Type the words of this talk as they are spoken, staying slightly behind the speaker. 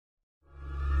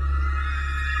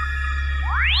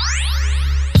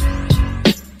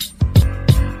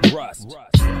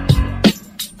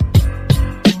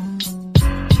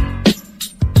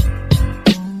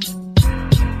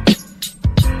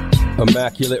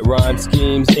Immaculate rhyme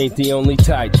schemes ain't the only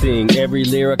tight thing. Every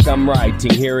lyric I'm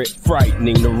writing, hear it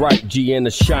frightening. The right G and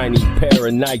a shiny pair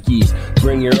of Nikes.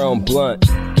 Bring your own blunt.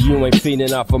 You ain't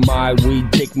feeding off of my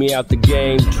weed, take me out the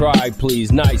game, try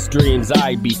please. Nice dreams,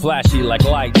 I'd be flashy like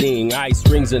lightning. Ice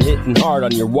rings and hitting hard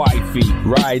on your wifey.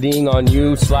 Riding on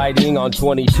you, sliding on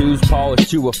 22s, polished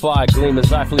to a fly gleam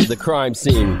as I flee the crime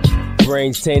scene.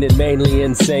 Brains tainted, mainly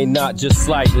insane, not just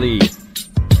slightly.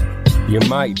 You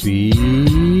might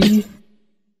be.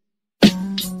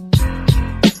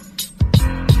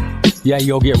 Yeah,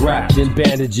 you'll get wrapped in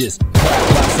bandages,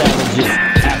 clapped by savages.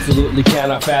 Absolutely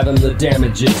cannot fathom the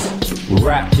damages.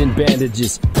 Wrapped in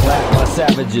bandages, clapped by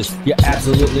savages. You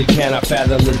absolutely cannot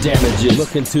fathom the damages.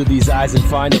 Look into these eyes and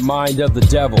find the mind of the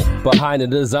devil behind the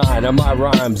design of my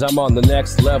rhymes. I'm on the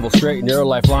next level, straighten your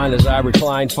lifeline as I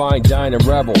recline, find, dine, and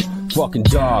revel. Fucking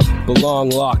dog, belong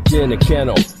locked in a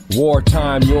kennel.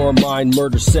 Wartime, your mind,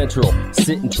 murder central.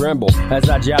 Sit and tremble as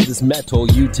I jab this metal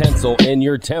utensil in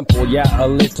your temple. Yeah, a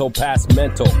little past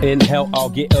mental. In hell, I'll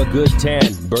get a good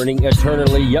tan. Burning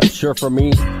eternally, yup, sure for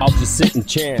me, I'll just sit and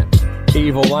chant.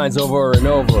 Evil lines over and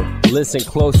over. Listen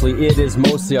closely, it is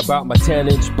mostly about my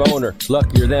 10-inch boner.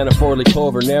 Luckier than a 4-leaf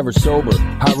clover, never sober.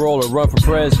 High roller, run for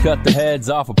prez, cut the heads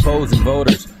off opposing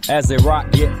voters. As they rock,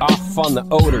 get off on the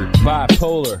odor.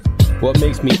 Bipolar, what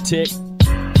makes me tick?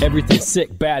 Everything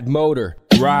sick, bad motor.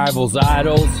 Rivals,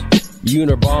 idols.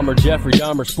 Uni-bomber Jeffrey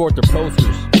Dahmer sport their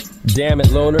posters. Damn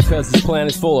it, loner, cause this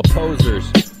planet's full of posers.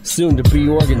 Soon to be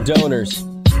organ donors.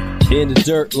 In the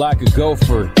dirt like a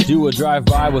gopher. Do a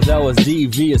drive-by with LSD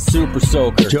via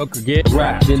Supersoaker. Joker get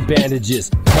wrapped in bandages,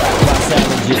 clapped by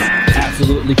savages.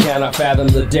 Absolutely cannot fathom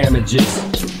the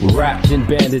damages. Wrapped in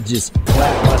bandages,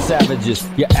 clapped by savages.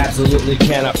 You absolutely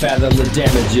cannot fathom the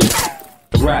damages.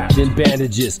 Wrapped in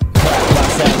bandages, clapped by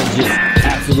savages.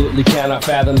 Absolutely cannot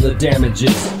fathom the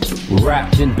damages.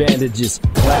 Wrapped in bandages,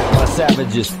 clapped by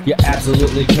savages. You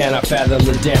absolutely cannot fathom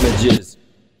the damages.